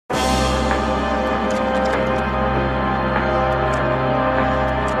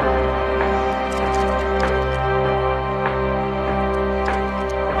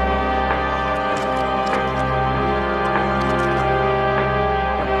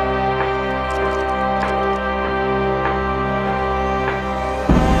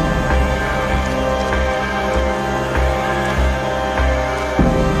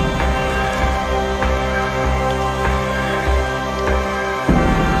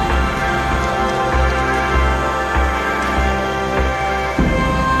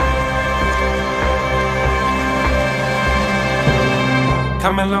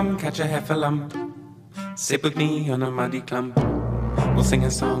Come along, catch a heffalump, sit with me on a muddy clump. We'll sing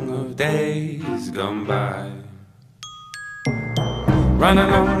a song of days gone by. Run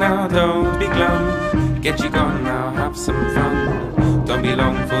along now, don't be glum, get you gone now, have some fun. Don't be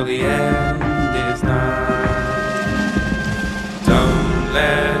long for the end is nigh. Don't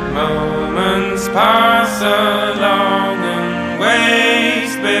let moments pass along and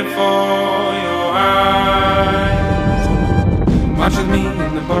waste before your eyes. March with me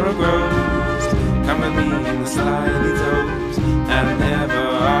in the borough groves, come with me in the slimy toes, and never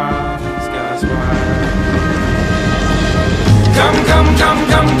ask us why.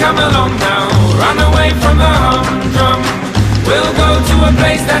 Come along now, run away from the humdrum. We'll go to a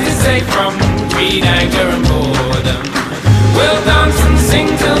place that is safe from greed, anger and boredom. We'll dance and sing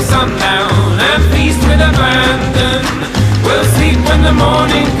till sundown and feast with abandon. We'll sleep when the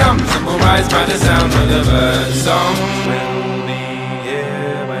morning comes and we'll rise by the sound of the bird song. We'll be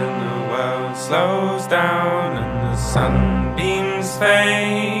here when the world slows down and the sunbeams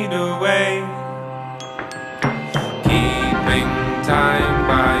fade away, keeping time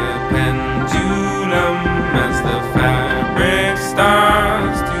by a pendulum as the fabric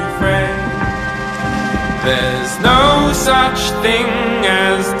starts to fray. There's no such thing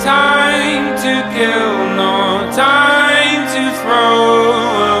as time to kill nor time to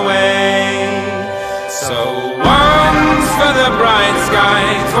throw away. So once for the bright sky,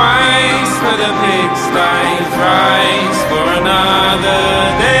 twice for the pigsty, thrice for another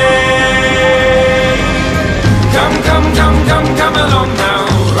day. Come along now,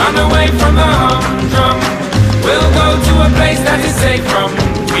 run away from the humdrum. We'll go to a place that is safe from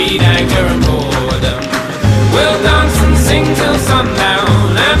greed, anger and boredom. We'll dance and sing till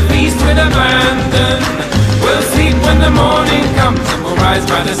sundown and feast with abandon. We'll sleep when the morning comes and we'll rise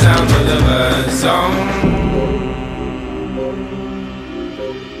by the sound of the bird song.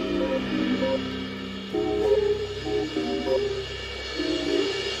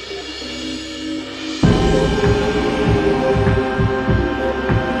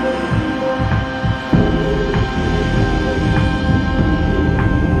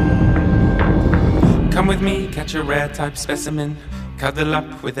 Come with me, catch a rare type specimen, cuddle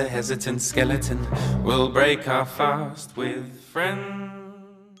up with a hesitant skeleton. We'll break our fast with friends.